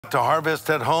To Harvest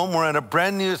at Home. We're in a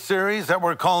brand new series that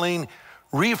we're calling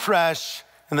Refresh.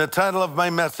 And the title of my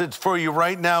message for you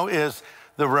right now is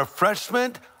The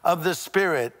Refreshment of the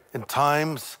Spirit in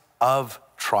Times of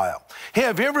Trial. Hey,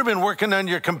 have you ever been working on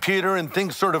your computer and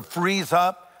things sort of freeze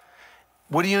up?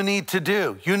 What do you need to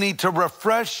do? You need to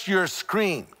refresh your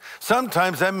screen.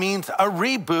 Sometimes that means a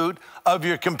reboot of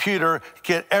your computer,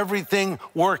 get everything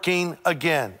working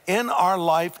again. In our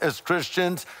life as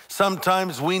Christians,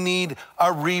 sometimes we need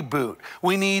a reboot.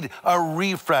 We need a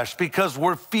refresh because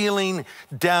we're feeling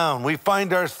down. We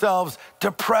find ourselves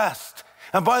depressed.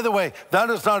 And by the way, that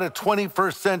is not a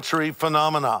 21st century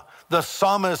phenomena. The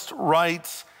psalmist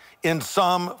writes in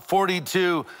Psalm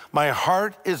 42, "My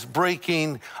heart is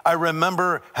breaking. I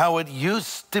remember how it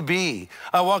used to be.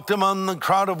 I walked among the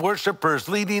crowd of worshipers,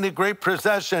 leading a great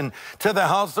procession to the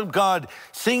house of God,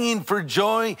 singing for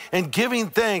joy and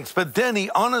giving thanks." But then he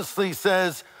honestly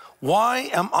says, "Why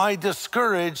am I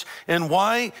discouraged and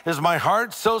why is my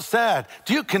heart so sad?"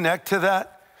 Do you connect to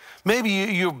that? Maybe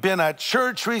you've been at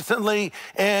church recently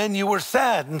and you were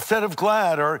sad instead of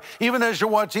glad, or even as you're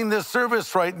watching this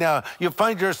service right now, you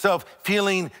find yourself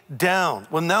feeling down.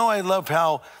 Well, now I love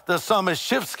how the psalmist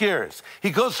shifts gears. He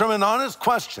goes from an honest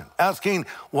question, asking,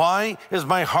 "Why is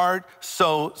my heart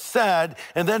so sad?"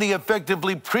 And then he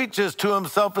effectively preaches to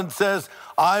himself and says,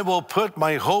 "I will put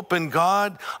my hope in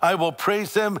God. I will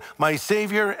praise him, my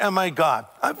Savior and my God."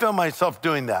 I found myself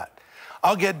doing that.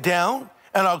 I'll get down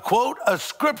and I'll quote a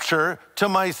scripture to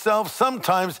myself,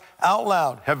 sometimes out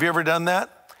loud. Have you ever done that?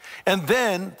 And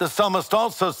then the psalmist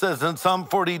also says in Psalm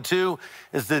 42,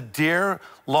 "As the deer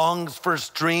longs for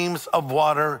streams of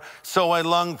water, so I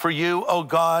long for you, O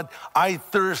God. I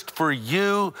thirst for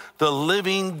you, the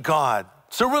living God."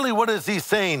 So really, what is he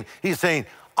saying? He's saying,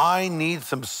 I need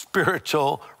some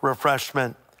spiritual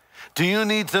refreshment. Do you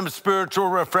need some spiritual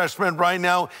refreshment right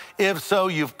now? If so,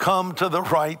 you've come to the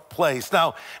right place.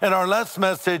 Now, in our last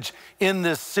message in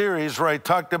this series where I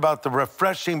talked about the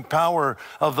refreshing power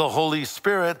of the Holy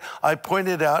Spirit, I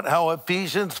pointed out how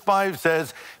Ephesians 5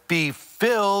 says, "Be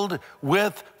filled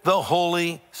with the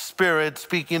Holy Spirit,"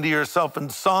 speaking to yourself in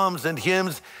psalms and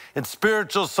hymns and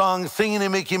spiritual songs, singing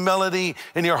and making melody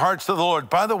in your hearts to the Lord.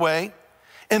 By the way,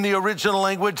 in the original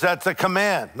language, that's a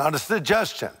command, not a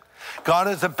suggestion. God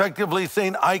is effectively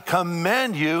saying, I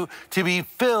command you to be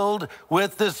filled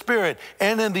with the Spirit.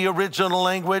 And in the original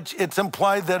language, it's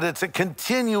implied that it's a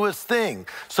continuous thing.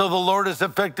 So the Lord is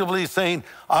effectively saying,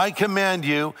 I command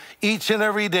you each and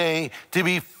every day to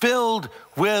be filled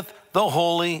with the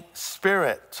Holy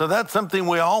Spirit. So that's something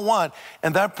we all want,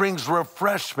 and that brings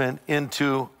refreshment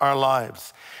into our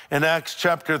lives. In Acts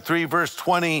chapter 3, verse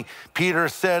 20, Peter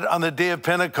said on the day of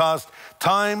Pentecost,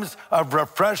 times of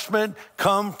refreshment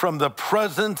come from the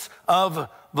presence of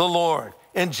the Lord.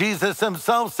 And Jesus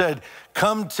himself said,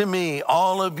 "Come to me,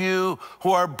 all of you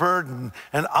who are burdened,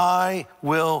 and I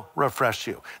will refresh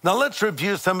you." Now let's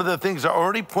review some of the things I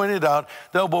already pointed out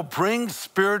that will bring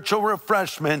spiritual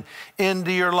refreshment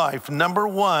into your life. Number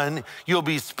one, you'll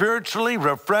be spiritually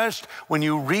refreshed when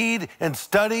you read and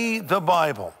study the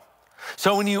Bible.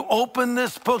 So when you open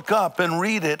this book up and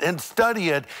read it and study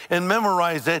it and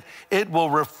memorize it, it will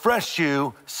refresh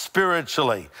you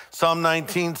spiritually. Psalm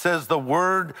 19 says, "The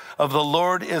word of the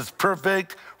Lord is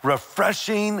perfect,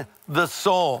 refreshing the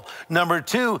soul." Number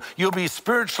two, you'll be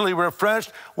spiritually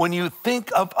refreshed when you think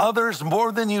of others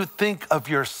more than you think of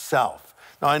yourself.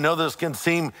 Now, I know this can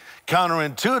seem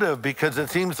counterintuitive because it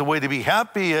seems the way to be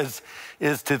happy is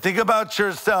to think about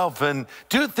yourself and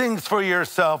do things for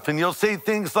yourself. And you'll say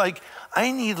things like,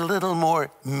 "I need a little more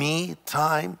me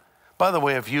time." By the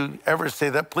way, if you ever say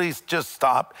that, please just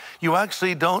stop. You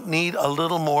actually don't need a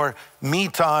little more me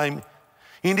time.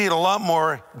 You need a lot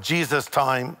more Jesus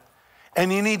time.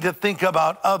 And you need to think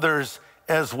about others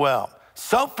as well.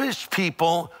 Selfish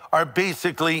people are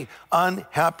basically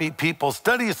unhappy people.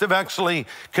 Studies have actually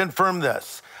confirmed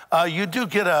this. You do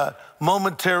get a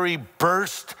momentary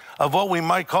burst of what we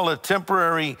might call a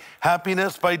temporary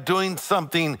happiness by doing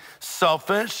something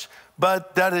selfish,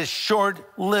 but that is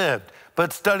short-lived.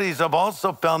 But studies have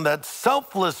also found that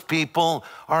selfless people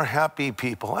are happy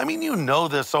people. I mean, you know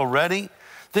this already.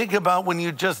 Think about when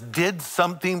you just did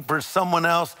something for someone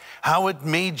else, how it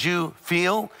made you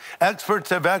feel. Experts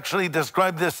have actually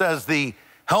described this as the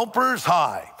helper's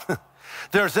high.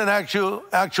 There's an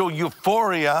actual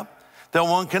euphoria that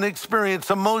one can experience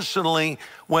emotionally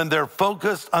when they're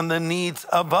focused on the needs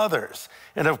of others.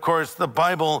 And of course, the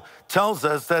Bible tells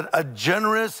us that a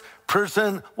generous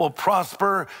person will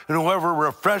prosper, and whoever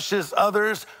refreshes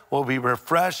others will be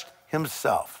refreshed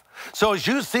himself. So as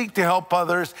you seek to help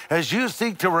others, as you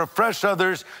seek to refresh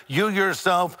others, you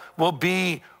yourself will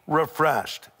be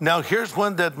refreshed. Now, here's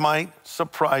one that might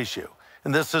surprise you.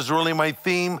 And this is really my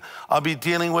theme I'll be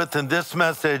dealing with in this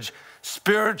message.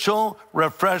 Spiritual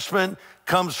refreshment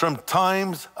comes from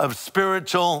times of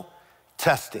spiritual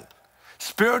testing.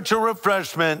 Spiritual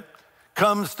refreshment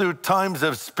comes through times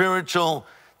of spiritual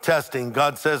testing.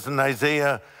 God says in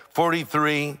Isaiah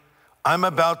 43, I'm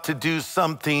about to do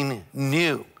something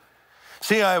new.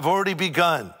 See, I have already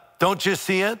begun. Don't you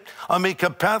see it? I'll make a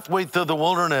pathway through the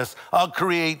wilderness. I'll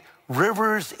create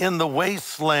rivers in the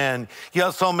wasteland.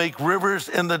 Yes, I'll make rivers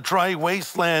in the dry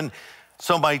wasteland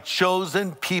so my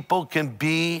chosen people can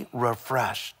be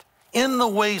refreshed. In the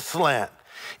wasteland,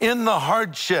 in the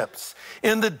hardships,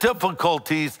 in the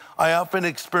difficulties, I often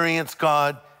experience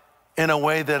God in a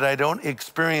way that I don't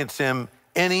experience him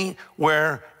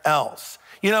anywhere else.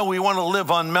 You know, we want to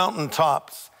live on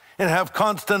mountaintops and have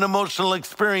constant emotional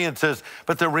experiences,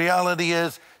 but the reality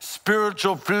is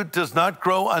spiritual fruit does not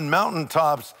grow on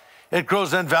mountaintops. It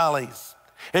grows in valleys.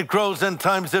 It grows in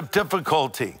times of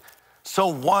difficulty. So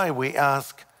why, we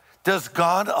ask, does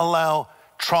God allow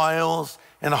trials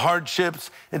and hardships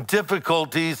and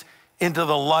difficulties into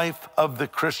the life of the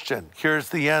Christian? Here's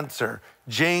the answer.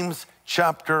 James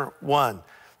chapter 1.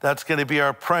 That's going to be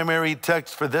our primary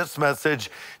text for this message.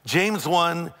 James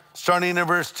 1, starting in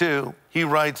verse 2, he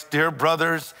writes, Dear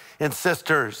brothers and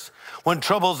sisters, when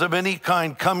troubles of any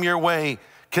kind come your way,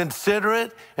 consider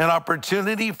it an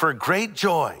opportunity for great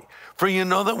joy. For you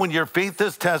know that when your faith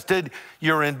is tested,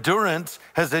 your endurance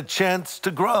has a chance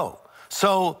to grow.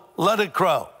 So let it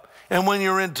grow. And when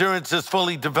your endurance is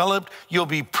fully developed, you'll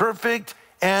be perfect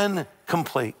and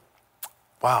complete.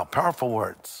 Wow, powerful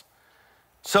words.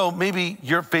 So maybe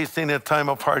you're facing a time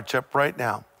of hardship right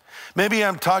now. Maybe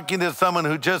I'm talking to someone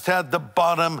who just had the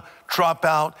bottom drop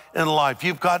out in life.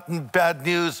 You've gotten bad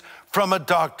news from a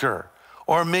doctor,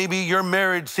 or maybe your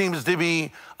marriage seems to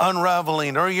be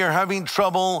unraveling, or you're having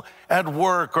trouble at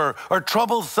work or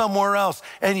trouble somewhere else,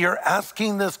 and you're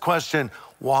asking this question,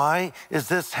 why is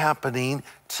this happening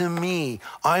to me?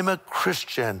 I'm a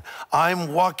Christian.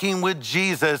 I'm walking with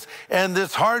Jesus, and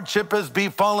this hardship has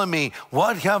befallen me.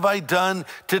 What have I done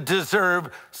to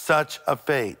deserve such a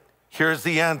fate? Here's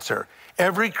the answer.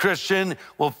 Every Christian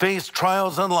will face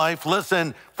trials in life,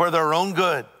 listen, for their own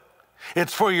good.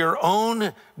 It's for your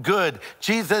own good.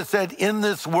 Jesus said, in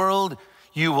this world,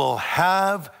 you will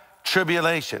have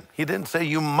tribulation. He didn't say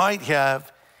you might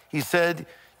have. He said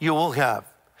you will have.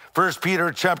 1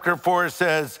 Peter chapter 4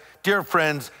 says, Dear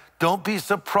friends, don't be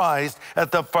surprised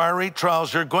at the fiery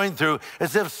trials you're going through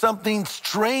as if something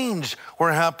strange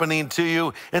were happening to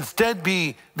you. Instead,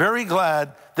 be very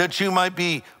glad that you might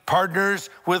be partners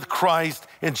with Christ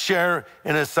and share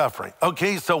in his suffering.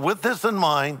 Okay, so with this in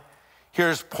mind,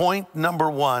 here's point number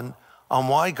 1 on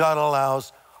why God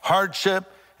allows hardship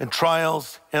and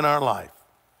trials in our life.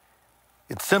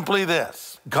 It's simply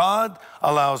this. God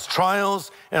allows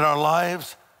trials in our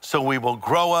lives so we will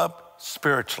grow up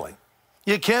spiritually.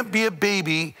 You can't be a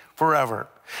baby forever.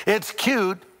 It's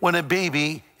cute when a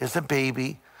baby is a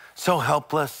baby, so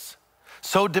helpless,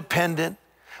 so dependent.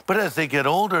 But as they get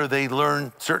older, they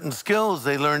learn certain skills.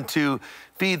 They learn to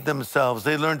feed themselves.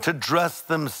 They learn to dress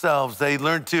themselves. They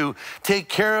learn to take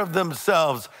care of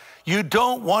themselves. You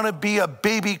don't want to be a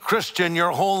baby Christian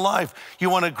your whole life. You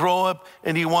want to grow up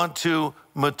and you want to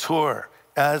mature.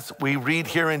 As we read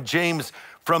here in James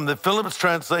from the Phillips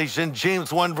translation,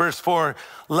 James 1 verse 4,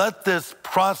 let this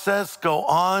process go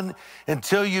on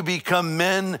until you become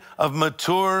men of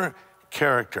mature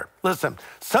character. Listen,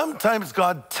 sometimes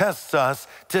God tests us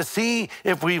to see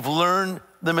if we've learned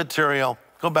the material.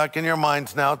 Go back in your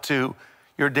minds now to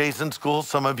your days in school.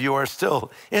 Some of you are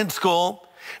still in school.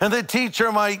 And the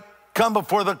teacher might come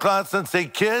before the class and say,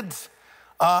 kids,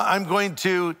 I'm going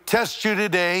to test you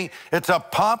today. It's a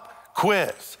pop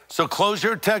quiz. So close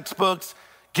your textbooks,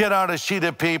 get out a sheet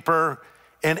of paper,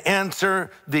 and answer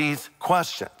these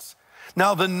questions.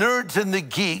 Now, the nerds and the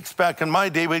geeks back in my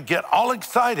day would get all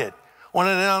excited when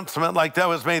an announcement like that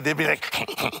was made. They'd be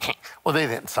like, well, they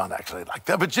didn't sound actually like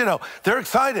that, but you know, they're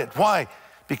excited. Why?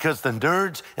 Because the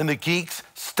nerds and the geeks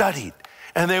studied,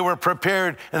 and they were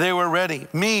prepared, and they were ready.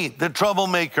 Me, the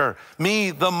troublemaker,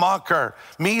 me, the mocker,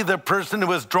 me, the person who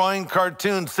was drawing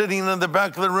cartoons sitting in the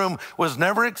back of the room, was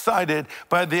never excited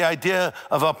by the idea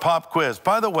of a pop quiz.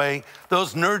 By the way,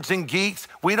 those nerds and geeks,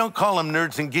 we don't call them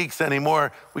nerds and geeks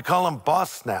anymore. We call them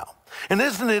boss now. And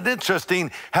isn't it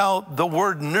interesting how the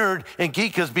word nerd and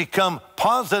geek has become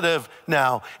positive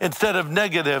now instead of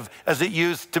negative as it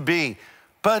used to be?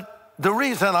 But the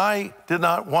reason I did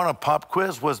not want a pop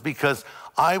quiz was because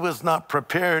I was not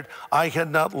prepared. I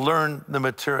had not learned the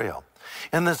material.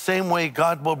 In the same way,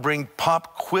 God will bring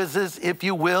pop quizzes, if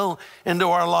you will, into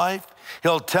our life.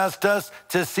 He'll test us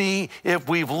to see if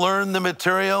we've learned the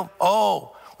material.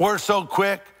 Oh, we're so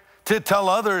quick to tell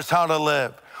others how to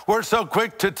live. We're so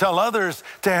quick to tell others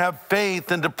to have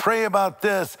faith and to pray about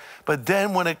this. But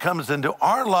then when it comes into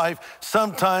our life,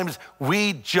 sometimes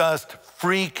we just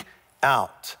freak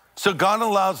out. So God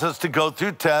allows us to go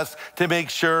through tests to make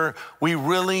sure we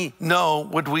really know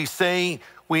what we say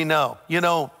we know. You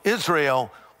know,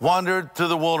 Israel wandered through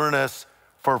the wilderness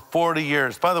for 40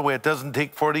 years. By the way, it doesn't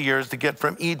take 40 years to get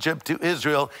from Egypt to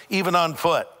Israel, even on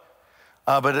foot.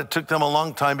 But it took them a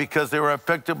long time because they were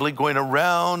effectively going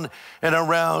around and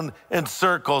around in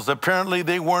circles. Apparently,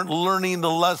 they weren't learning the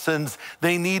lessons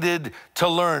they needed to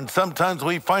learn. Sometimes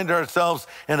we find ourselves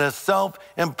in a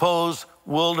self-imposed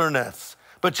wilderness.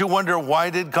 But you wonder,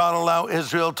 why did God allow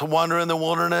Israel to wander in the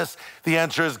wilderness? The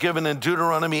answer is given in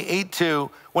Deuteronomy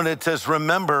 8:2 when it says,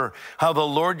 remember how the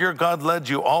Lord your God led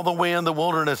you all the way in the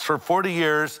wilderness for 40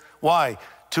 years. Why?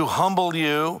 To humble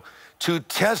you, to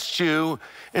test you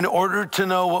in order to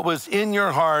know what was in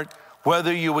your heart,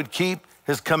 whether you would keep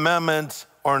his commandments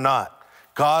or not.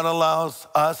 God allows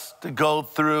us to go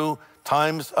through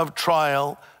times of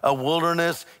trial, a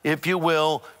wilderness, if you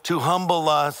will, to humble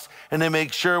us and to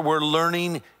make sure we're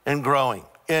learning and growing.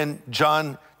 In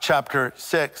John chapter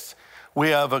 6, we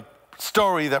have a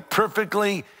story that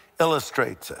perfectly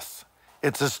illustrates this.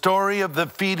 It's a story of the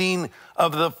feeding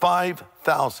of the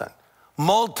 5,000.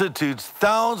 Multitudes,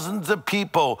 thousands of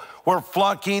people were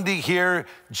flocking to hear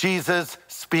Jesus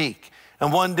speak.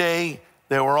 And one day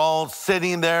they were all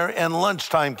sitting there and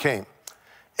lunchtime came.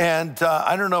 And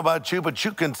I don't know about you, but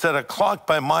you can set a clock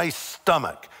by my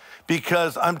stomach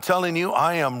because I'm telling you,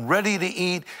 I am ready to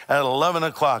eat at 11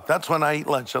 o'clock. That's when I eat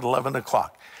lunch, at 11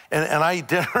 o'clock. And I eat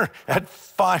dinner at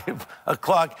 5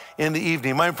 o'clock in the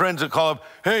evening. My friends would call up,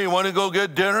 hey, you want to go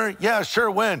get dinner? Yeah,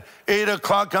 sure, when? 8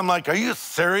 o'clock? I'm like, are you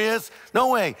serious? No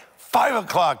way, 5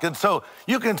 o'clock. And so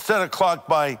you can set a clock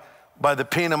by the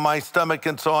pain in my stomach.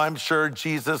 And so I'm sure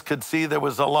Jesus could see there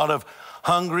was a lot of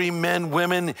hungry men,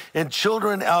 women, and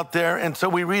children out there. And so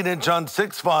we read in John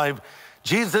 6:5,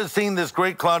 Jesus, seeing this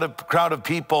great crowd of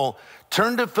people,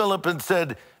 turned to Philip and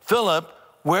said, Philip,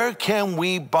 where can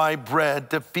we buy bread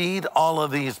to feed all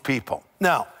of these people?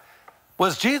 Now,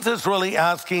 was Jesus really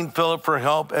asking Philip for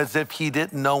help as if he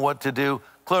didn't know what to do?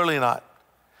 Clearly not.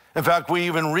 In fact, we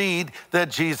even read that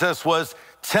Jesus was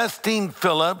testing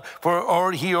Philip,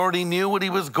 or he already knew what he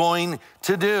was going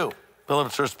to do.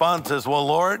 Philip's response is, well,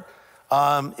 Lord,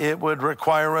 it would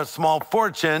require a small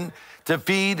fortune to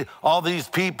feed all these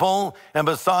people. And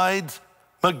besides,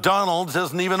 McDonald's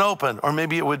isn't even open, or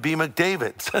maybe it would be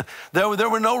McDavid's. There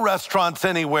were no restaurants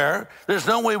anywhere. There's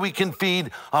no way we can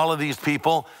feed all of these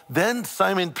people. Then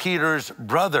Simon Peter's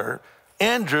brother,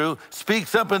 Andrew,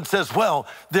 speaks up and says, well,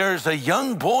 there's a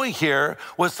young boy here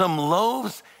with some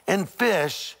loaves and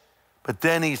fish. But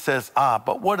then he says,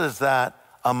 but what is that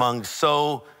among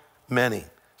so many?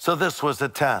 So this was a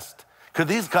test. Could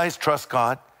these guys trust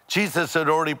God? Jesus had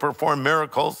already performed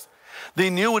miracles. They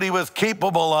knew what he was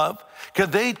capable of.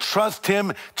 Could they trust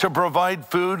him to provide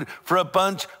food for a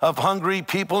bunch of hungry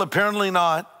people? Apparently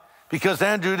not, because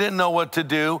Andrew didn't know what to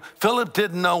do. Philip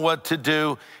didn't know what to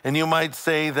do. And you might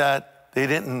say that they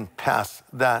didn't pass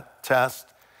that test.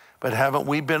 But haven't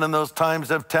we been in those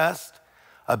times of test?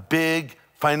 A big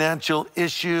financial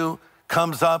issue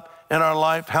comes up in our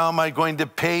life. How am I going to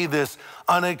pay this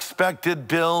unexpected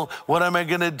bill? What am I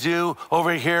going to do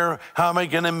over here? How am I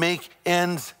going to make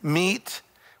ends meet?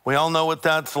 We all know what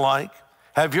that's like.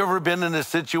 Have you ever been in a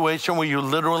situation where you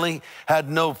literally had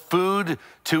no food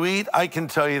to eat? I can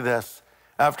tell you this.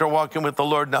 After walking with the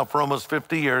Lord now for almost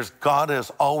 50 years, God has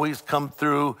always come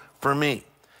through for me.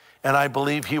 And I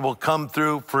believe he will come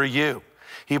through for you.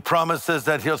 He promises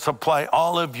that he'll supply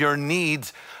all of your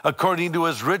needs according to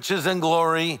his riches and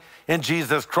glory in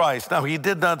Jesus Christ. Now, he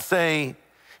did not say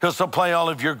he'll supply all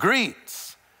of your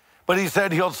greeds, but he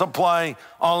said he'll supply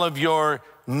all of your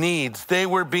needs. They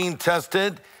were being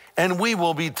tested, and we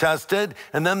will be tested,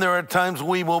 and then there are times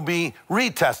we will be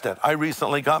retested. I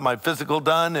recently got my physical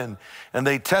done, and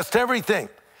they test everything.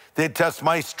 They test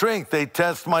my strength. They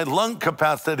test my lung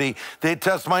capacity. They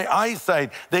test my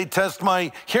eyesight. They test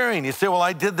my hearing. You say, well,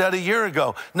 I did that a year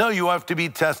ago. No, you have to be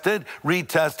tested,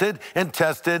 retested, and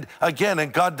tested again.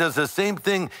 And God does the same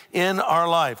thing in our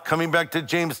life. Coming back to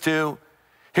James 2,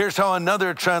 here's how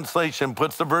another translation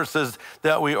puts the verses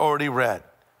that we already read.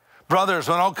 Brothers,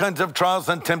 when all kinds of trials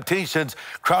and temptations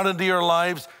crowd into your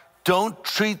lives, don't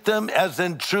treat them as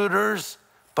intruders,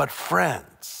 but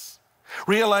friends.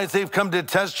 Realize they've come to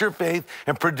test your faith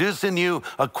and produce in you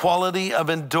a quality of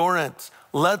endurance.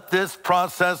 Let this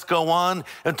process go on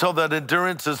until that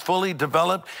endurance is fully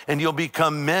developed and you'll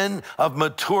become men of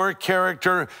mature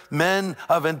character, men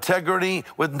of integrity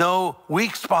with no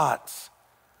weak spots.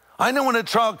 I know when a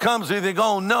trial comes, we think,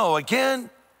 oh no, again?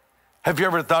 Have you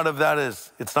ever thought of that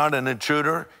as it's not an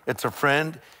intruder, it's a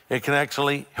friend, it can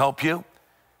actually help you?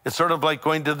 It's sort of like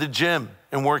going to the gym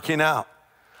and working out.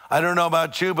 I don't know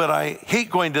about you, but I hate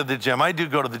going to the gym. I do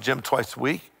go to the gym twice a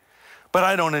week, but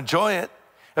I don't enjoy it.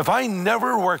 If I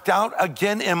never worked out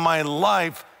again in my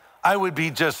life, I would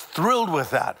be just thrilled with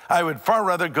that. I would far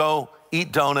rather go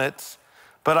eat donuts,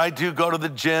 but I do go to the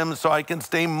gym so I can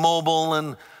stay mobile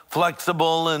and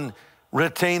flexible and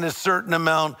retain a certain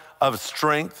amount of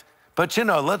strength. But you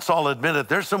know, let's all admit it,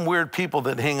 there's some weird people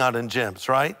that hang out in gyms,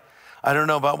 right? I don't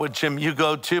know about what gym you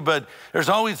go to, but there's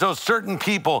always those certain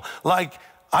people. Like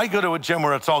I go to a gym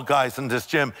where it's all guys in this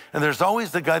gym, and there's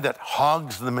always the guy that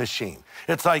hogs the machine.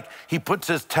 It's like he puts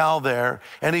his towel there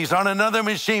and he's on another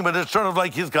machine, but it's sort of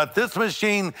like he's got this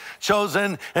machine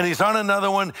chosen and he's on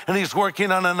another one and he's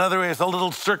working on another. He has a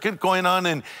little circuit going on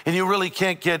and you really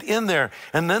can't get in there.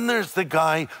 And then there's the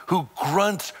guy who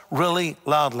grunts really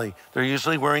loudly. They're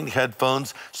usually wearing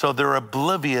headphones, so they're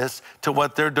oblivious to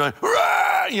what they're doing.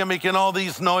 You're making all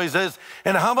these noises.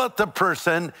 And how about the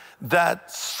person that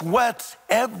sweats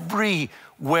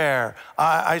everywhere?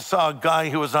 I saw a guy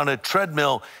who was on a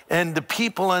treadmill and the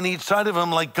people on each side of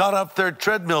him like got off their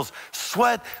treadmills.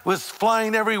 Sweat was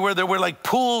flying everywhere. There were like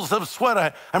pools of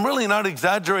sweat. I'm really not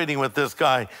exaggerating with this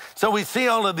guy. So we see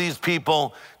all of these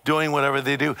people doing whatever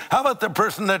they do. How about the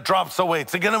person that drops the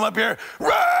weights? They get them up here,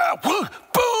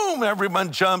 boom,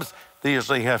 everyone jumps. They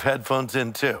usually have headphones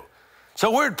in too. So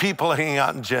weird people hanging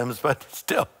out in gyms, but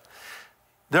still,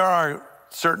 there are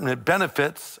certain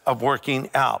benefits of working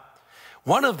out.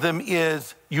 One of them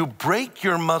is you break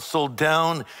your muscle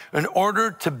down in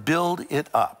order to build it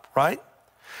up, right?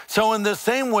 So in the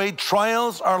same way,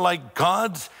 trials are like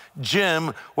God's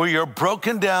gym where you're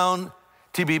broken down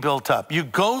to be built up. You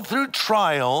go through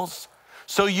trials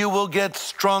so you will get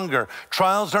stronger.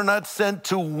 Trials are not sent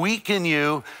to weaken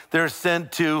you, they're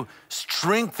sent to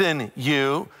strengthen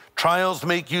you. Trials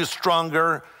make you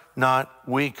stronger, not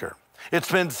weaker.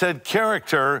 It's been said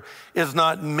character is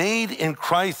not made in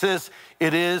crisis,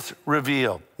 it is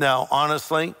revealed. Now,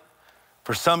 honestly,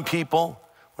 for some people,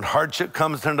 when hardship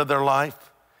comes into their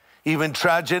life, even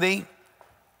tragedy,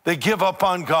 they give up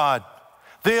on God.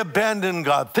 They abandon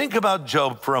God. Think about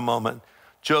Job for a moment.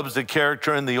 Job's a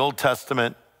character in the Old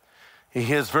Testament.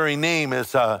 His very name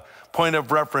is a point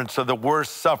of reference to the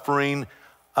worst suffering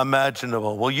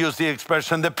imaginable. We'll use the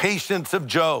expression, the patience of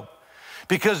Job,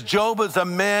 because Job was a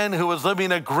man who was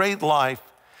living a great life.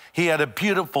 He had a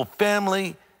beautiful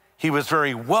family. He was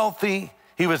very wealthy.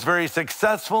 He was very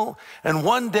successful. And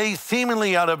one day,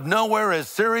 seemingly out of nowhere, a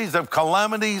series of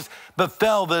calamities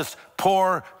befell this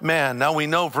poor man. Now we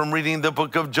know from reading the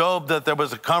book of Job that there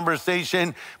was a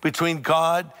conversation between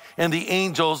God and the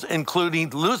angels,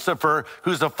 including Lucifer,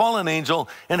 who's a fallen angel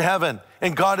in heaven.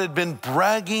 And God had been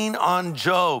bragging on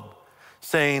Job,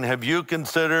 saying, have you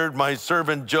considered my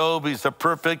servant Job? He's a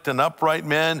perfect and upright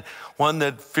man, one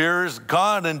that fears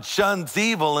God and shuns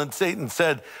evil. And Satan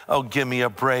said, oh, give me a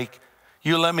break.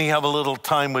 You let me have a little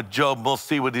time with Job. We'll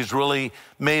see what he's really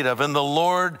made of. And the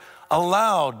Lord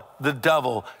allowed the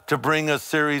devil to bring a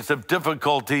series of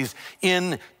difficulties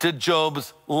into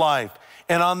Job's life.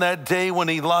 And on that day when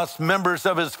he lost members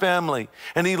of his family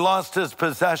and he lost his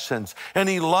possessions and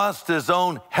he lost his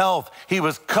own health, he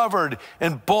was covered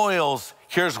in boils.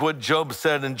 Here's what Job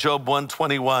said in Job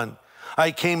 121.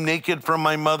 I came naked from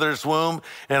my mother's womb,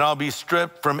 and I'll be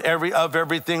stripped from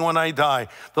everything when I die.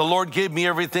 The Lord gave me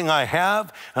everything I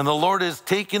have, and the Lord has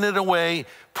taken it away.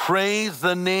 Praise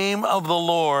the name of the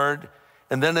Lord.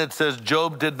 And then it says,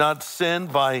 Job did not sin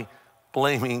by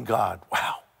blaming God.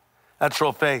 Wow, that's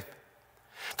real faith.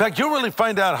 In fact, you'll really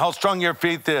find out how strong your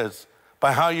faith is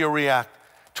by how you react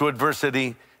to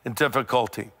adversity and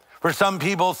difficulty. For some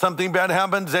people, something bad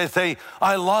happens, they say,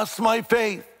 I lost my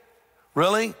faith.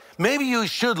 Really? Maybe you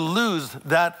should lose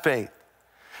that faith,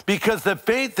 because the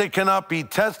faith that cannot be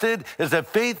tested is a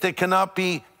faith that cannot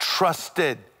be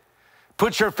trusted.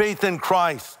 Put your faith in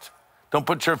Christ. Don't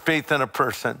put your faith in a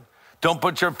person. Don't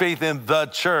put your faith in the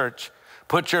church.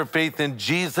 Put your faith in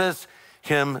Jesus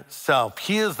himself.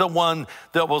 He is the one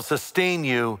that will sustain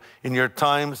you in your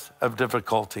times of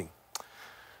difficulty.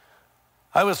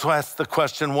 I was asked the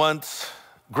question once,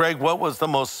 Greg, what was the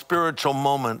most spiritual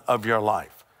moment of your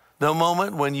life? The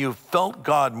moment when you felt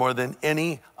God more than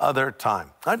any other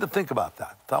time. I had to think about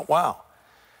that. I thought, wow,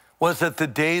 Was it the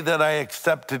day that I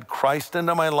accepted Christ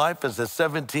into my life as a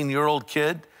 17-year-old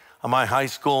kid on my high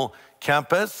school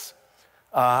campus?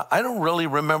 I don't really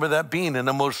remember that being an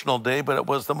emotional day, but it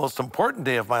was the most important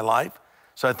day of my life.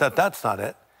 So I thought, that's not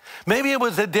it. Maybe it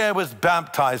was the day I was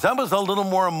baptized. That was a little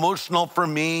more emotional for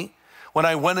me when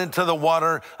I went into the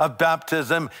water of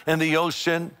baptism in the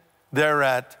ocean there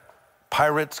at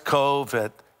Pirates Cove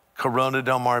at Corona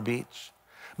Del Mar Beach.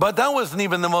 But that wasn't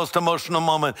even the most emotional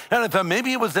moment. And I thought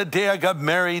maybe it was the day I got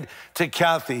married to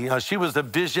Kathy. She was a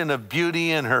vision of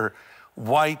beauty in her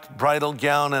white bridal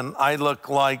gown, and I looked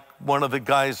like one of the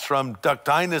guys from Duck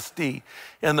Dynasty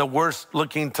in the worst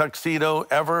looking tuxedo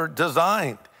ever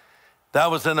designed.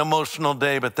 That was an emotional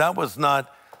day, but that was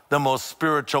not the most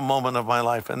spiritual moment of my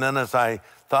life. And then as I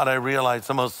thought, I realized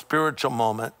the most spiritual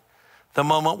moment, the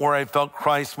moment where I felt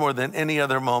Christ more than any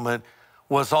other moment,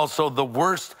 was also the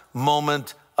worst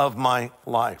moment of my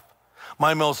life.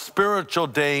 My most spiritual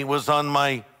day was on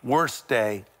my worst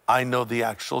day. I know the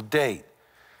actual date,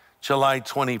 July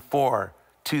 24,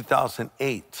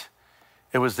 2008.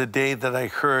 It was the day that I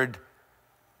heard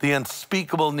the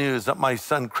unspeakable news that my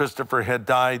son Christopher had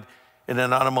died in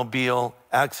an automobile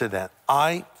accident.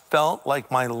 I felt like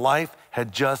my life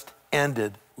had just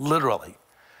ended, literally.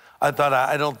 I thought,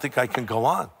 I don't think I can go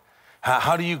on.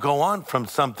 How do you go on from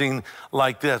something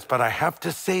like this? But I have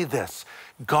to say this,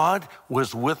 God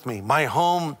was with me. My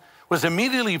home was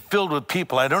immediately filled with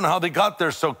people. I don't know how they got there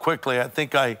so quickly. I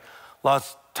think I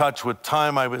lost touch with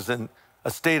time. I was in a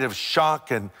state of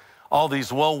shock, and all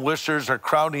these well-wishers are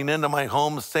crowding into my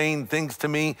home, saying things to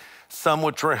me, some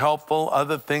which were helpful,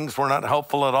 other things were not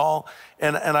helpful at all.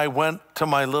 And I went to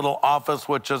my little office,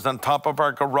 which is on top of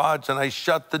our garage, and I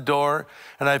shut the door,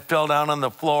 and I fell down on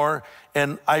the floor,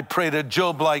 and I prayed a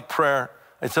Job-like prayer.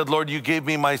 I said, Lord, you gave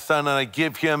me my son, and I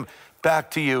give him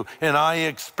back to you. And I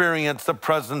experienced the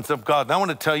presence of God. And I want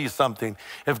to tell you something.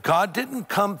 If God didn't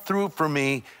come through for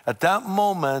me at that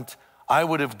moment, I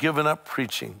would have given up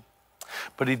preaching.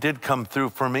 But he did come through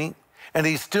for me, and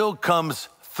he still comes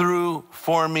through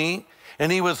for me.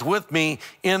 And he was with me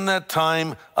in that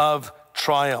time of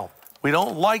trial. We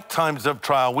don't like times of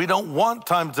trial. We don't want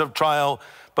times of trial,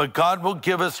 but God will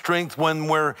give us strength when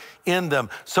we're in them.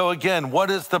 So again, what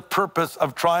is the purpose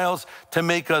of trials? To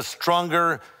make us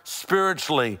stronger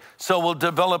spiritually. So we'll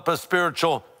develop a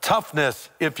spiritual toughness,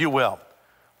 if you will.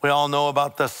 We all know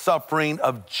about the suffering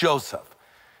of Joseph.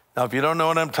 Now, if you don't know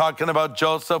what I'm talking about,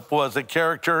 Joseph was a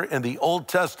character in the Old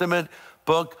Testament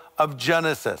book of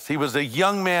Genesis. He was a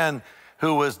young man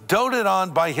who was doted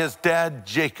on by his dad,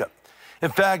 Jacob. In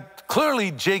fact,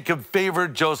 clearly Jacob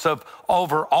favored Joseph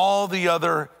over all the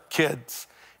other kids.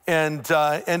 And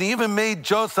he even made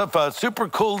Joseph a super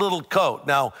cool little coat.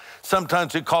 Now,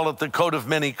 sometimes we call it the coat of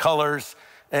many colors.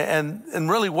 And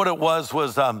really what it was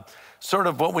sort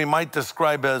of what we might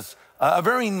describe as a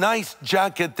very nice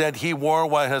jacket that he wore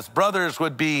while his brothers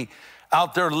would be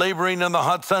out there laboring in the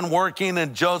hot sun working,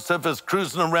 and Joseph is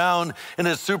cruising around in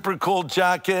his super cool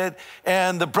jacket,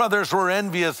 and the brothers were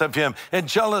envious of him and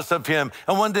jealous of him.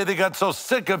 And one day they got so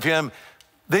sick of him,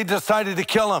 they decided to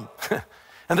kill him.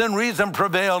 And then reason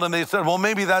prevailed, and they said, well,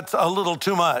 maybe that's a little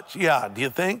too much. Yeah, do you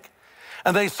think?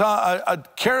 And they saw a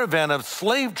caravan of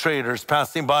slave traders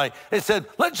passing by. They said,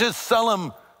 let's just sell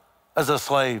him as a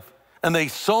slave. And they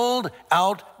sold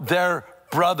out their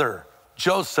brother,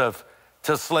 Joseph,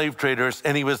 to slave traders,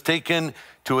 and he was taken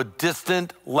to a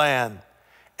distant land.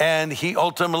 And he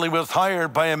ultimately was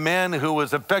hired by a man who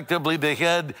was effectively the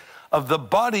head of the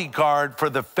bodyguard for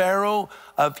the Pharaoh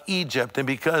of Egypt. And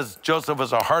because Joseph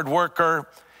was a hard worker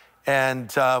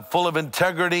and full of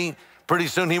integrity, pretty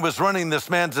soon he was running this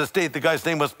man's estate. The guy's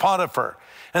name was Potiphar.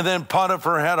 And then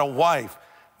Potiphar had a wife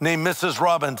named Mrs.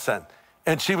 Robinson.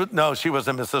 And she wasn't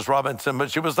Mrs. Robinson, but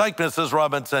she was like Mrs.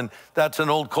 Robinson. That's an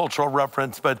old cultural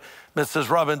reference, but Mrs.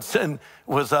 Robinson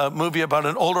was a movie about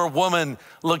an older woman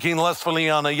looking lustfully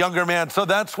on a younger man. So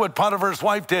that's what Potiphar's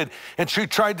wife did. And she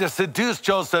tried to seduce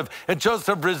Joseph, and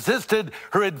Joseph resisted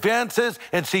her advances,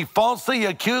 and she falsely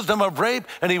accused him of rape,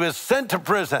 and he was sent to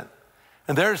prison.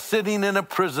 And there, sitting in a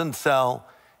prison cell,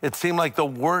 it seemed like the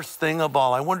worst thing of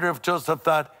all. I wonder if Joseph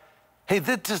thought, hey,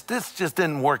 this just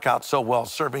didn't work out so well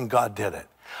serving God, did it?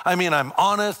 I mean, I'm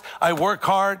honest, I work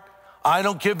hard, I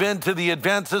don't give in to the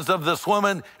advances of this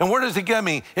woman, and where does it get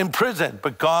me? In prison.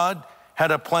 But God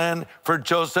had a plan for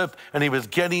Joseph, and he was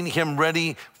getting him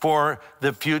ready for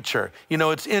the future. You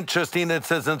know, it's interesting, it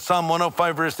says in Psalm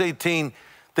 105, verse 18,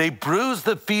 they bruised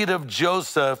the feet of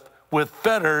Joseph with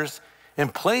fetters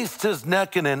and placed his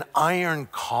neck in an iron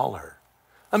collar.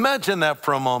 Imagine that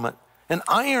for a moment, an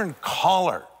iron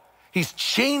collar. He's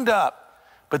chained up,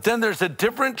 But then there's a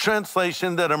different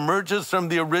translation that emerges from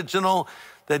the original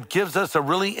that gives us a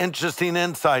really interesting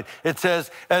insight. It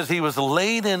says, as he was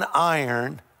laid in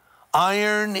iron,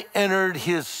 iron entered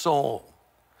his soul.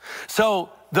 So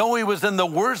though he was in the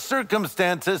worst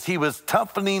circumstances, he was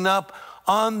toughening up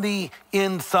on the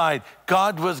inside.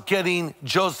 God was getting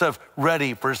Joseph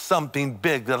ready for something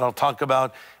big that I'll talk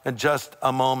about in just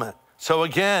a moment. So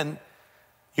again,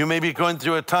 you may be going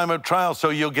through a time of trial, so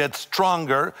you'll get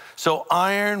stronger. So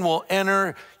iron will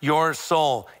enter your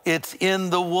soul. It's in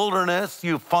the wilderness,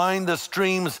 you find the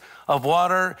streams of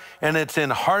water, and it's in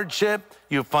hardship,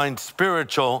 you find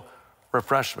spiritual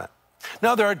refreshment.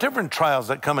 Now, there are different trials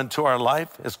that come into our life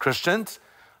as Christians.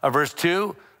 Verse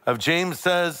 2 of James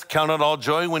says, count it all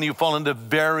joy when you fall into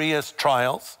various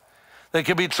trials. They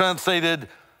can be translated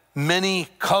many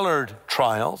colored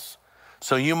trials.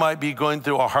 So you might be going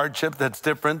through a hardship that's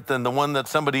different than the one that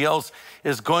somebody else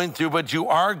is going through, but you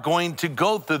are going to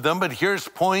go through them. But here's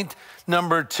point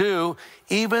number 2.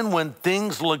 Even when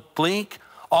things look bleak,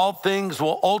 all things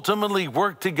will ultimately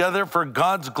work together for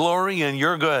God's glory and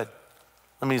your good.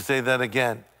 Let me say that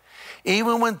again.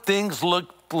 Even when things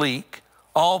look bleak,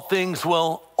 all things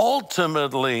will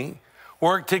ultimately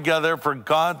work together for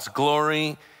God's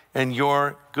glory and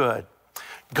your good.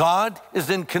 God is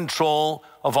in control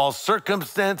of all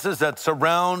circumstances that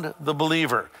surround the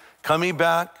believer. Coming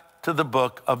back to the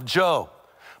book of Job.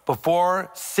 Before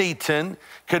Satan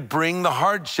could bring the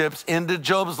hardships into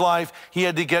Job's life, he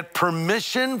had to get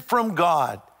permission from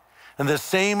God. And the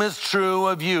same is true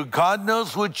of you. God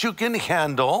knows what you can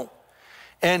handle,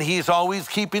 and he's always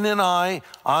keeping an eye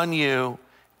on you.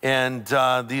 And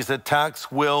these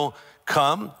attacks will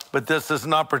come, but this is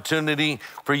an opportunity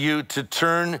for you to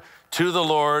turn to the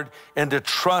Lord and to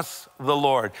trust the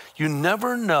Lord. You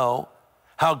never know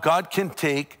how God can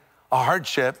take a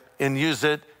hardship and use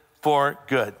it for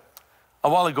good. A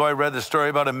while ago, I read the story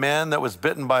about a man that was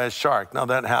bitten by a shark. Now,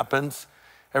 that happens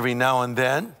every now and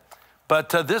then. But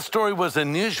this story was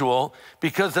unusual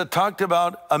because it talked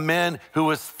about a man who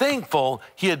was thankful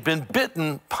he had been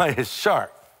bitten by a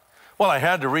shark. Well, I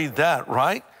had to read that,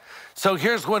 right? So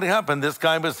here's what happened. This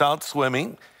guy was out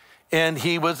swimming, and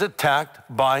he was attacked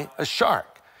by a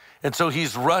shark. And so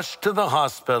he's rushed to the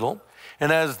hospital.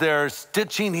 And as they're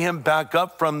stitching him back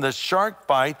up from the shark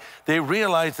bite, they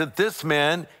realize that this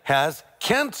man has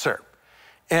cancer.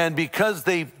 And because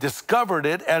they discovered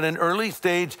it at an early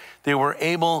stage, they were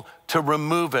able to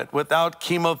remove it without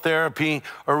chemotherapy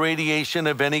or radiation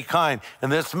of any kind.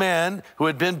 And this man who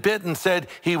had been bitten said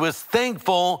he was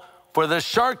thankful for the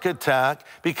shark attack,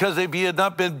 because if he had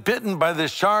not been bitten by the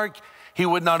shark, he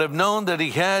would not have known that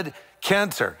he had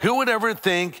cancer. Who would ever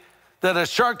think that a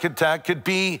shark attack could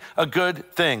be a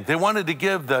good thing? They wanted to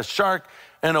give the shark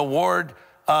an award,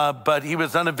 but he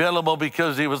was unavailable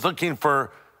because he was looking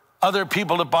for other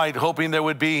people to bite, hoping there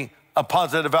would be a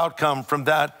positive outcome from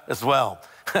that as well.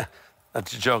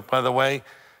 That's a joke, by the way.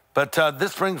 But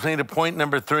this brings me to point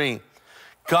number 3.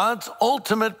 God's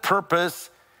ultimate purpose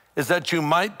is that you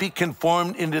might be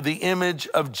conformed into the image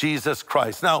of Jesus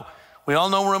Christ. Now, we all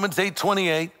know Romans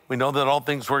 8:28. We know that all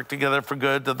things work together for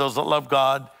good to those that love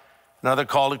God and are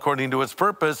called according to his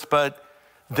purpose. But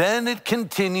then it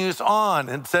continues on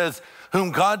and says,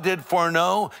 whom God did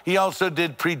foreknow, he also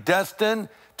did predestine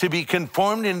to be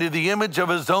conformed into the image of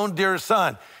his own dear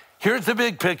son. Here's the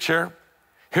big picture.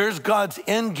 Here's God's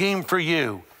end game for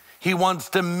you. He wants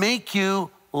to make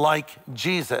you like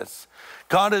Jesus.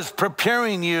 God is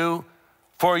preparing you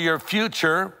for your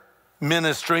future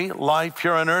ministry, life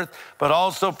here on earth, but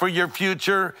also for your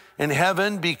future in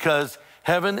heaven, because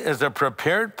heaven is a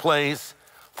prepared place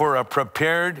for a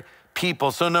prepared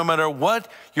people. So no matter what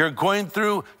you're going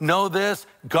through, know this: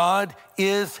 God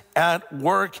is at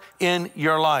work in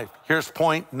your life. Here's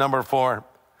point number 4.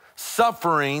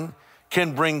 Suffering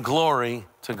can bring glory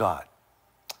to God.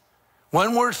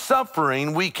 When we're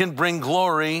suffering, we can bring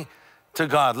glory to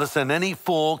God. Listen, any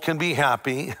fool can be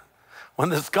happy when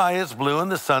the sky is blue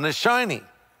and the sun is shining.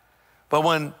 But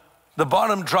when the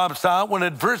bottom drops out, when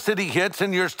adversity hits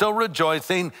and you're still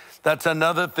rejoicing, that's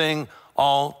another thing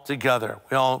altogether.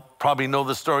 We all probably know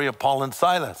the story of Paul and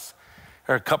Silas.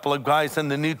 There are a couple of guys in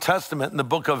the New Testament in the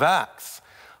book of Acts.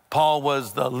 Paul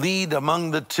was the lead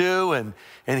among the two, and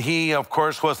he, of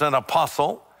course, was an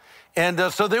apostle.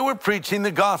 And so they were preaching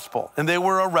the gospel, and they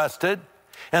were arrested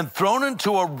and thrown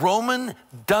into a Roman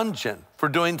dungeon for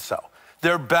doing so.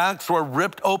 Their backs were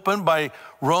ripped open by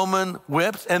Roman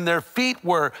whips, and their feet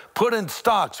were put in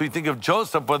stocks. We think of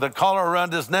Joseph with a collar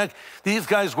around his neck. These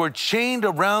guys were chained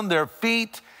around their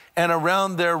feet and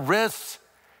around their wrists.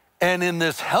 And in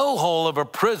this hellhole of a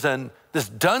prison, this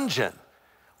dungeon,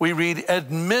 we read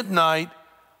at midnight,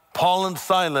 Paul and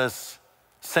Silas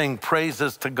sang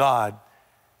praises to God,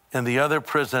 and the other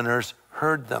prisoners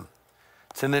heard them.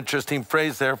 It's an interesting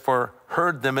phrase there for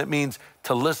heard them. It means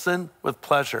to listen with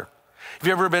pleasure. Have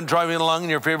you ever been driving along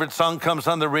and your favorite song comes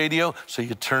on the radio, so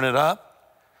you turn it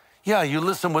up? Yeah, you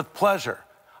listen with pleasure.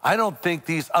 I don't think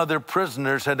these other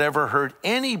prisoners had ever heard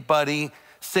anybody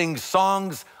sing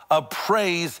songs of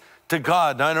praise to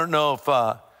God. Now, I don't know if,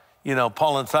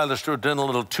 Paul and Silas were doing a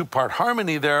little two-part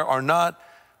harmony there or not,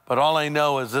 but all I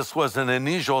know is this was an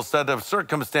unusual set of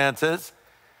circumstances.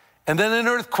 And then an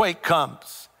earthquake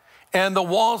comes, and the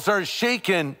walls are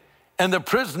shaken, and the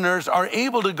prisoners are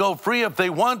able to go free if they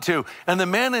want to. And the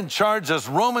man in charge, this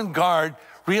Roman guard,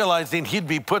 realizing he'd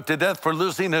be put to death for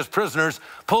losing his prisoners,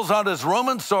 pulls out his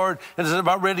Roman sword and is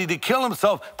about ready to kill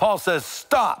himself. Paul says,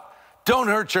 stop, don't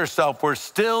hurt yourself. We're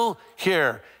still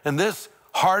here. And this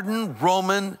hardened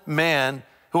Roman man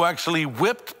who actually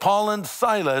whipped Paul and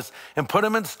Silas and put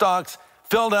them in stocks,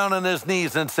 fell down on his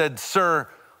knees and said, sir,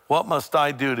 what must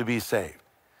I do to be saved?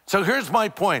 So here's my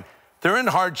point. They're in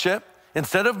hardship.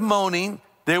 Instead of moaning,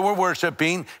 they were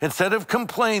worshiping. Instead of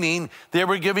complaining, they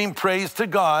were giving praise to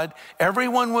God.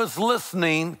 Everyone was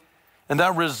listening, and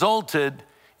that resulted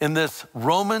in this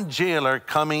Roman jailer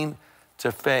coming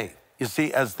to faith. You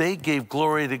see, as they gave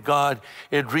glory to God,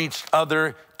 it reached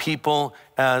other people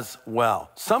as well.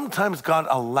 Sometimes God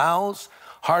allows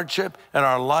hardship in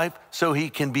our life so he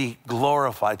can be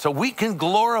glorified. So we can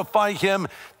glorify him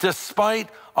despite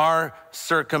our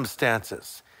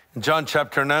circumstances. In John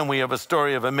chapter 9, we have a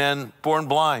story of a man born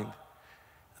blind.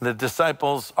 And the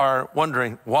disciples are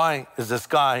wondering, why is this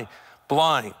guy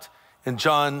blind? In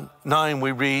John 9,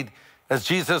 we read, as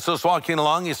Jesus was walking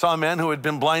along, he saw a man who had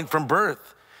been blind from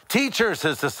birth. Teachers,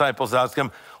 his disciples asked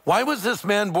him, why was this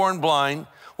man born blind?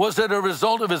 Was it a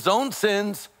result of his own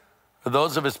sins or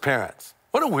those of his parents?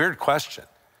 What a weird question.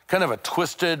 Kind of a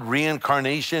twisted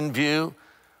reincarnation view.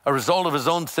 A result of his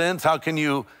own sins. How can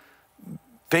you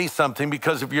face something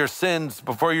because of your sins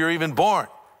before you're even born?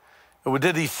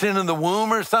 Did he sin in the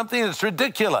womb or something? It's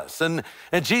ridiculous. And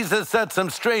Jesus sets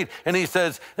him straight, and he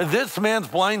says, this man's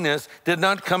blindness did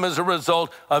not come as a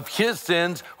result of his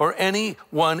sins or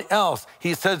anyone else.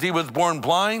 He says he was born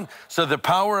blind so the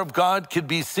power of God could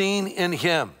be seen in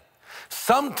him.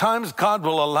 Sometimes God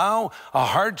will allow a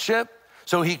hardship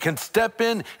so he can step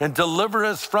in and deliver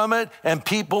us from it, and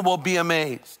people will be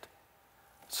amazed.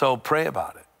 So pray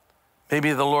about it.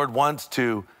 Maybe the Lord wants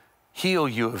to heal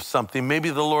you of something. Maybe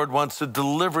the Lord wants to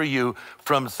deliver you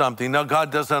from something. Now,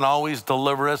 God doesn't always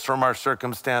deliver us from our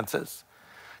circumstances.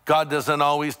 God doesn't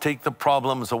always take the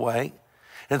problems away.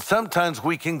 And sometimes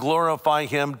we can glorify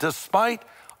him despite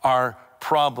our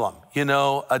problem. You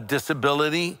know, a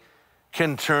disability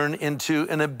can turn into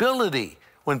an ability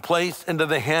when placed into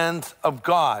the hands of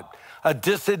God. A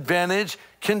disadvantage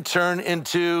can turn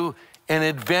into an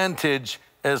advantage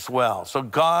as well. So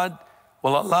God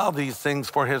will allow these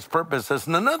things for his purposes.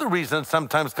 And another reason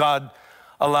sometimes God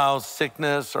allows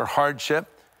sickness or hardship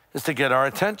is to get our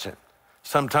attention.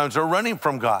 Sometimes we're running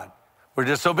from God. We're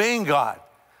disobeying God.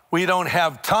 We don't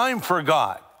have time for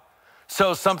God.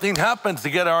 So something happens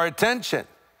to get our attention.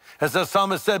 As the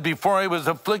psalmist said, before I was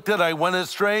afflicted, I went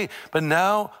astray, but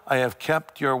now I have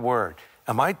kept your word.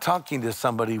 Am I talking to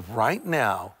somebody right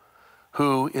now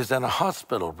who is in a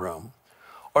hospital room,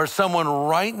 or someone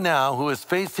right now who is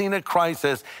facing a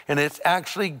crisis and it's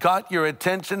actually got your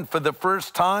attention for the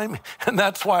first time? And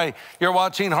that's why you're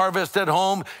watching Harvest at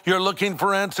Home. You're looking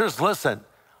for answers. Listen,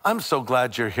 I'm so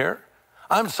glad you're here.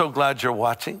 I'm so glad you're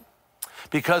watching,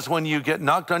 because when you get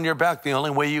knocked on your back, the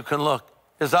only way you can look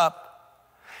is up.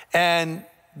 And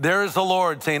there is the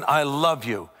Lord saying, I love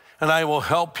you and I will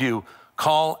help you.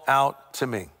 Call out to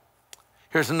me.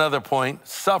 Here's another point.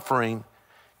 Suffering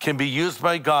can be used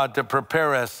by God to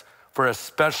prepare us for a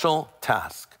special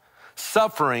task.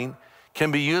 Suffering can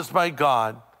be used by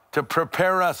God to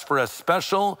prepare us for a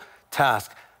special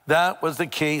task. That was the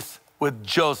case with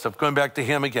Joseph. Going back to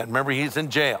him again. Remember, he's in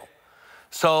jail.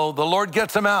 So the Lord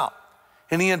gets him out,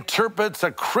 and he interprets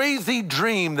a crazy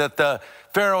dream that the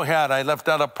Pharaoh had. I left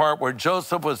out a part where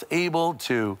Joseph was able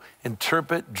to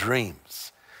interpret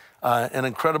dreams. An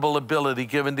incredible ability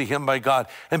given to him by God.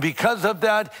 And because of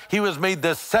that, he was made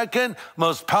the second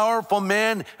most powerful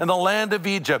man in the land of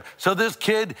Egypt. So this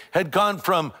kid had gone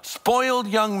from spoiled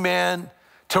young man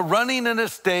to running an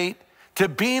estate, to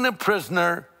being a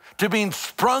prisoner, to being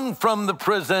sprung from the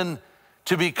prison,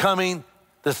 to becoming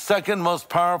the second most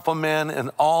powerful man in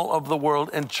all of the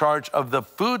world, in charge of the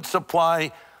food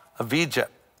supply of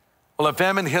Egypt. Well, a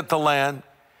famine hit the land,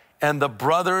 and the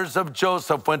brothers of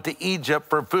Joseph went to Egypt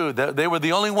for food. They were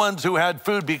the only ones who had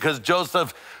food because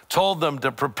Joseph told them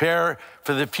to prepare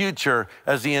for the future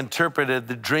as he interpreted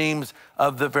the dreams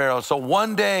of the Pharaoh. So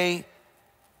one day,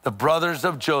 the brothers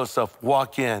of Joseph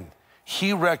walk in.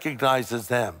 He recognizes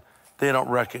them. They don't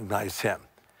recognize him.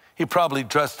 He probably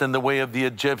dressed in the way of the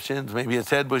Egyptians. Maybe his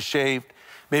head was shaved.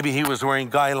 Maybe he was wearing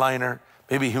guy liner.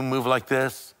 Maybe he moved like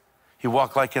this. He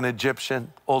walked like an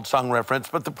Egyptian, old song reference.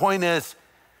 But the point is,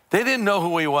 they didn't know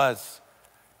who he was.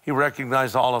 He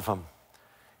recognized all of them.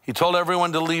 He told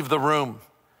everyone to leave the room.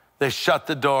 They shut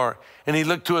the door. And he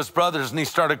looked to his brothers and he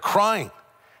started crying.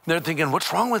 And they're thinking,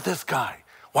 what's wrong with this guy?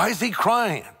 Why is he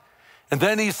crying? And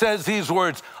then he says these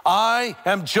words, I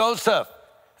am Joseph.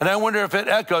 And I wonder if it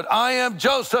echoed, I am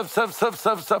Joseph,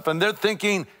 and they're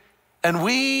thinking, and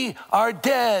we are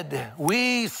dead.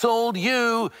 We sold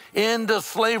you into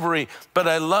slavery. But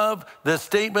I love the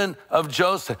statement of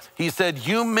Joseph. He said,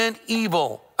 you meant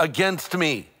evil against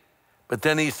me. But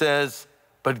then he says,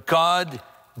 but God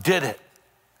did it.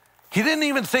 He didn't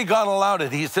even say God allowed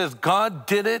it. He says, God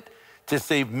did it to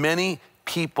save many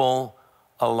people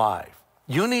alive.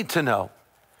 You need to know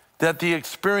that the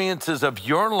experiences of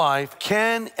your life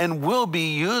can and will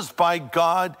be used by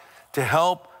God to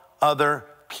help other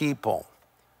people.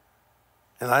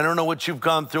 And I don't know what you've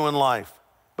gone through in life,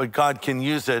 but God can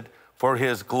use it for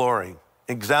his glory.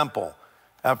 Example,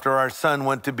 after our son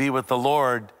went to be with the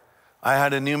Lord, I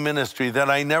had a new ministry that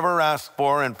I never asked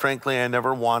for, and frankly, I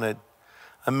never wanted.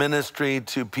 A ministry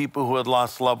to people who had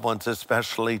lost loved ones,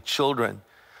 especially children.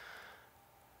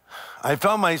 I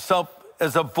found myself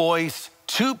as a voice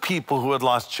to people who had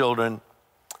lost children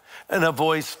and a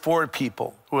voice for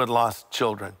people who had lost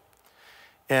children.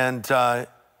 And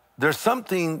there's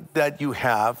something that you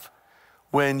have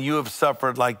when you have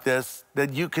suffered like this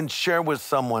that you can share with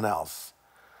someone else.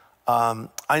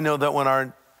 I know that when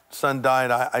our son died,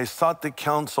 I sought the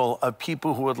counsel of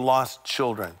people who had lost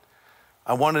children.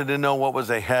 I wanted to know what was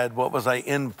ahead, what was I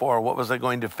in for, what was I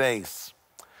going to face.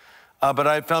 But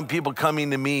I found people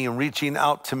coming to me and reaching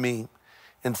out to me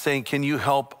and saying, can you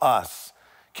help us?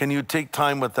 Can you take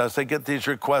time with us? I get these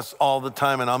requests all the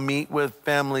time, and I'll meet with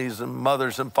families and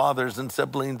mothers and fathers and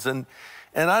siblings, and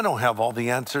I don't have all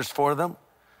the answers for them,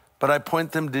 but I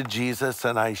point them to Jesus,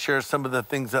 and I share some of the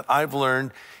things that I've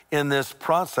learned in this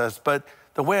process. But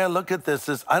the way I look at this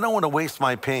is I don't want to waste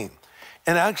my pain.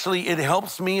 And actually, it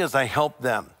helps me as I help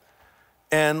them.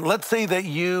 And let's say that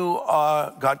you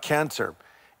got cancer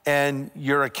and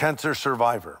you're a cancer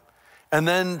survivor. And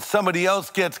then somebody else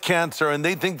gets cancer and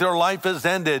they think their life has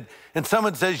ended. And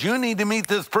someone says, you need to meet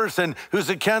this person who's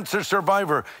a cancer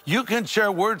survivor. You can share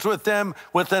words with them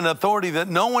with an authority that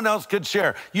no one else could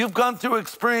share. You've gone through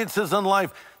experiences in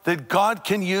life that God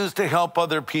can use to help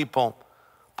other people.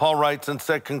 Paul writes in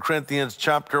 2 Corinthians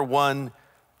chapter 1,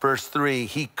 verse 3,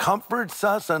 he comforts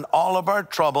us in all of our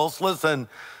troubles, listen,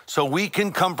 so we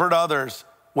can comfort others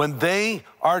when they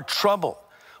are troubled.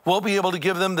 We'll be able to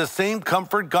give them the same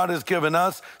comfort God has given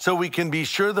us, so we can be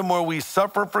sure the more we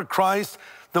suffer for Christ,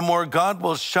 the more God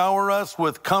will shower us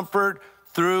with comfort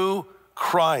through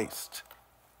Christ.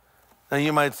 Now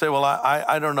you might say, well,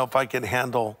 I don't know if I can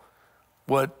handle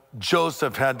what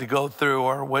Joseph had to go through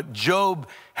or what Job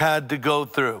had to go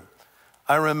through.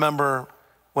 I remember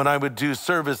when I would do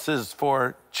services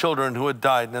for children who had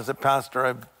died, and as a pastor,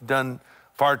 I've done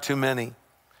far too many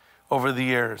over the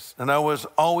years. And I was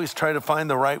always trying to find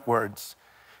the right words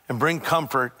and bring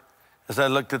comfort as I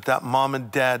looked at that mom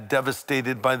and dad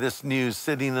devastated by this news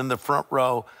sitting in the front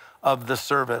row of the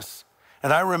service.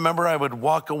 And I remember I would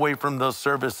walk away from those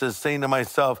services saying to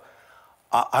myself,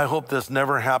 I hope this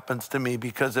never happens to me,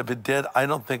 because if it did, I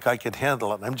don't think I could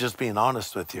handle it. I'm just being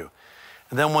honest with you.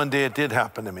 And then one day it did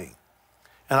happen to me.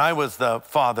 And I was the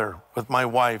father with my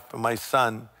wife and my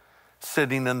son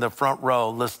sitting in the front row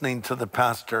listening to the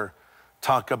pastor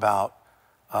talk about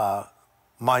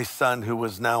my son who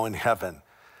was now in heaven.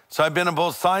 So I've been on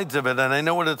both sides of it, and I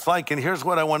know what it's like. And here's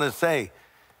what I want to say.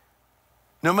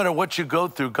 No matter what you go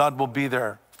through, God will be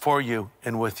there for you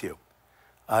and with you.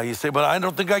 You say, but I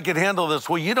don't think I could handle this.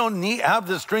 Well, you don't have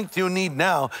the strength you need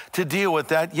now to deal with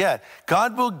that yet.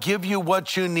 God will give you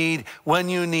what you need when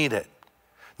you need it.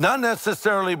 Not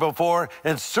necessarily before,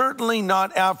 and certainly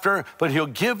not after, but he'll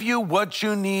give you what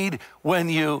you need when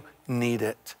you need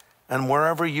it. And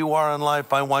wherever you are in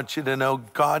life, I want you to know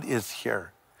God is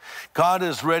here. God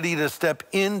is ready to step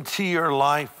into your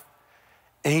life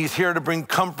And he's here to bring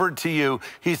comfort to you.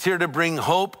 He's here to bring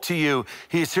hope to you.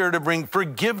 He's here to bring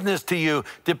forgiveness to you,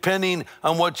 depending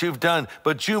on what you've done.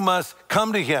 But you must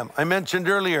come to him. I mentioned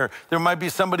earlier, there might be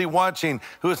somebody watching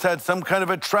who has had some kind of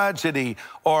a tragedy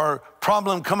or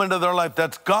problem come into their life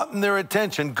that's gotten their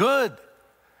attention. Good.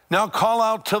 Now call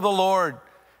out to the Lord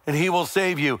and he will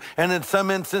save you. And in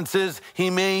some instances, he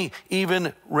may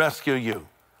even rescue you.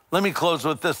 Let me close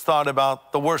with this thought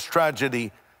about the worst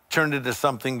tragedy turned into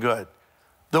something good.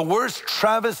 The worst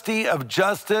travesty of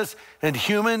justice and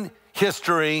human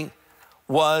history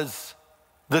was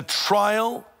the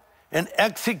trial and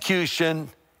execution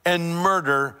and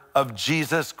murder of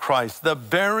Jesus Christ. The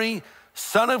very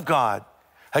Son of God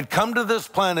had come to this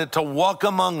planet to walk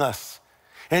among us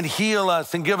and heal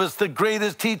us and give us the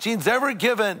greatest teachings ever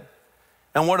given.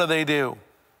 And what do?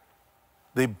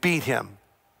 They beat him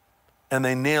and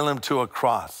they nail him to a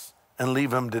cross and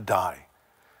leave him to die.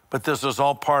 But this was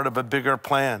all part of a bigger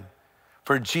plan.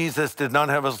 For Jesus did not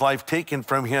have his life taken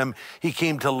from him. He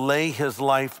came to lay his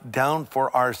life down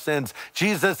for our sins.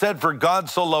 Jesus said, for God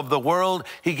so loved the world,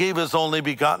 he gave his only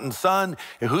begotten Son,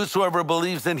 and whosoever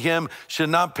believes in him should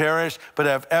not perish, but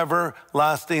have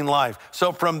everlasting life.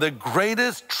 So from the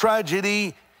greatest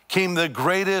tragedy came the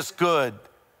greatest good,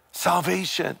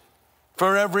 salvation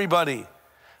for everybody,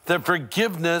 the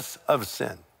forgiveness of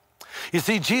sin. You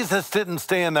see, Jesus didn't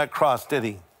stay on that cross, did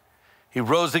he? He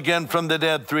rose again from the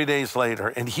dead 3 days later,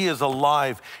 and he is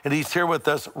alive, and he's here with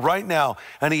us right now,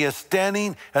 and he is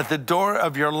standing at the door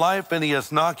of your life, and he is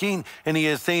knocking, and he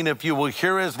is saying, if you will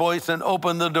hear his voice and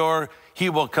open the door, he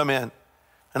will come in.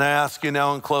 And I ask you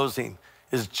now in closing,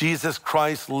 is Jesus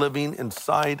Christ living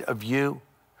inside of you?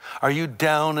 Are you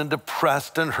down and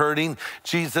depressed and hurting?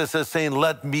 Jesus is saying,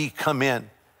 let me come in.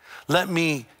 Let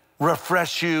me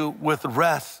refresh you with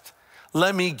rest.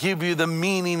 Let me give you the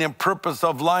meaning and purpose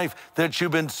of life that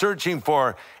you've been searching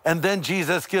for. And then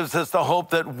Jesus gives us the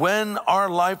hope that when our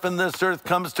life in this earth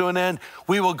comes to an end,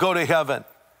 we will go to heaven.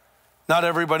 Not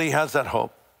everybody has that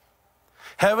hope.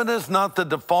 Heaven is not the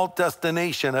default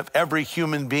destination of every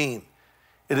human being.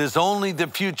 It is only the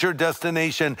future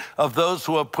destination of those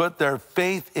who have put their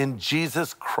faith in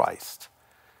Jesus Christ.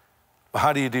 Well,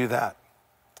 how do you do that?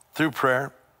 Through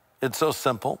prayer. It's so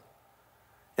simple.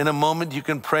 In a moment, you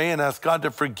can pray and ask God to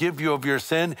forgive you of your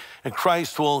sin, and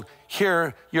Christ will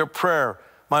hear your prayer.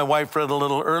 My wife read a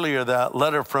little earlier that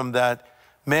letter from that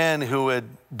man who had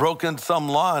broken some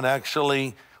law and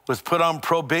actually was put on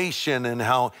probation, and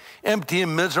how empty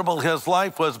and miserable his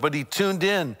life was, but he tuned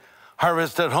in.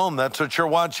 Harvest at Home, that's what you're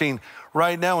watching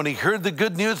right now. And he heard the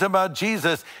good news about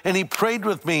Jesus, and he prayed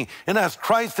with me and asked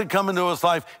Christ to come into his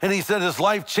life, and he said his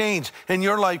life changed, and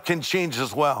your life can change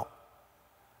as well.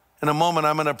 In a moment,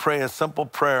 I'm going to pray a simple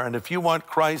prayer. And if you want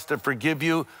Christ to forgive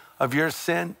you of your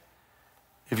sin,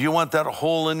 if you want that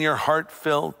hole in your heart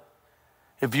filled,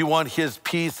 if you want his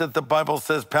peace that the Bible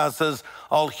says passes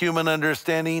all human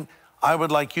understanding, I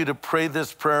would like you to pray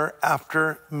this prayer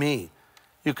after me.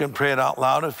 You can pray it out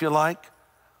loud if you like,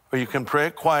 or you can pray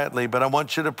it quietly, but I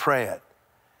want you to pray it.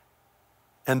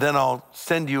 And then I'll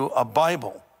send you a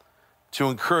Bible to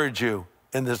encourage you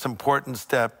in this important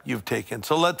step you've taken.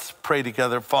 So let's pray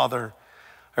together. Father,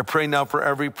 I pray now for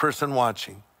every person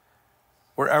watching,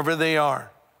 wherever they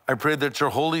are. I pray that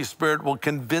your Holy Spirit will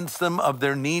convince them of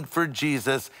their need for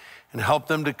Jesus and help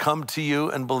them to come to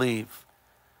you and believe.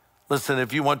 Listen,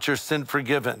 if you want your sin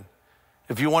forgiven,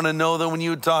 if you want to know that when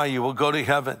you die, you will go to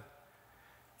heaven,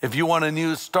 if you want a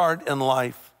new start in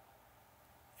life,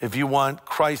 if you want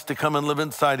Christ to come and live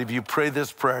inside of you, pray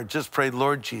this prayer. Just pray,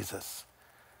 Lord Jesus,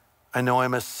 I know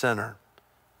I'm a sinner,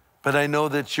 but I know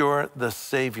that you're the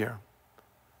Savior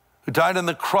who died on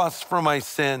the cross for my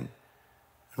sin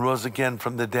and rose again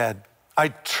from the dead. I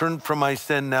turn from my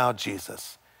sin now,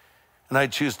 Jesus, and I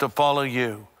choose to follow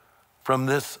you from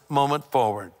this moment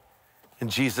forward. In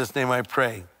Jesus' name I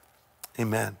pray,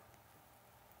 amen.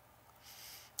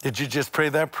 Did you just pray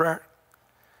that prayer?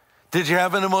 Did you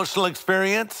have an emotional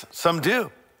experience? Some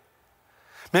do.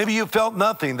 Maybe you felt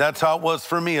nothing. That's how it was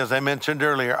for me, as I mentioned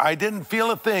earlier. I didn't feel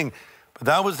a thing, but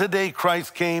that was the day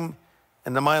Christ came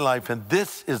into my life, and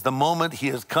this is the moment he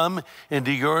has come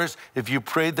into yours if you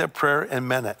prayed that prayer and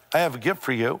meant it. I have a gift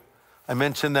for you. I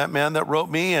mentioned that man that wrote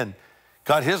me and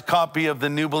got his copy of the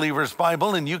New Believer's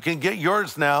Bible, and you can get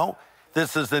yours now.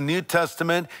 This is the New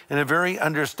Testament in a very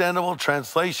understandable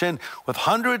translation with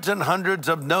hundreds and hundreds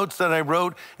of notes that I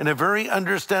wrote in a very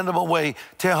understandable way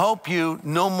to help you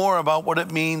know more about what it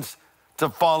means to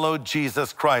follow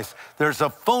Jesus Christ. There's a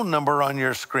phone number on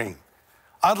your screen.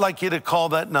 I'd like you to call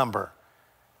that number.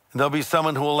 And there'll be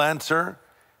someone who will answer,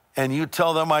 and you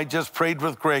tell them I just prayed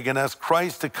with Greg and asked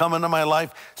Christ to come into my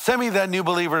life, send me that New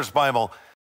Believer's Bible.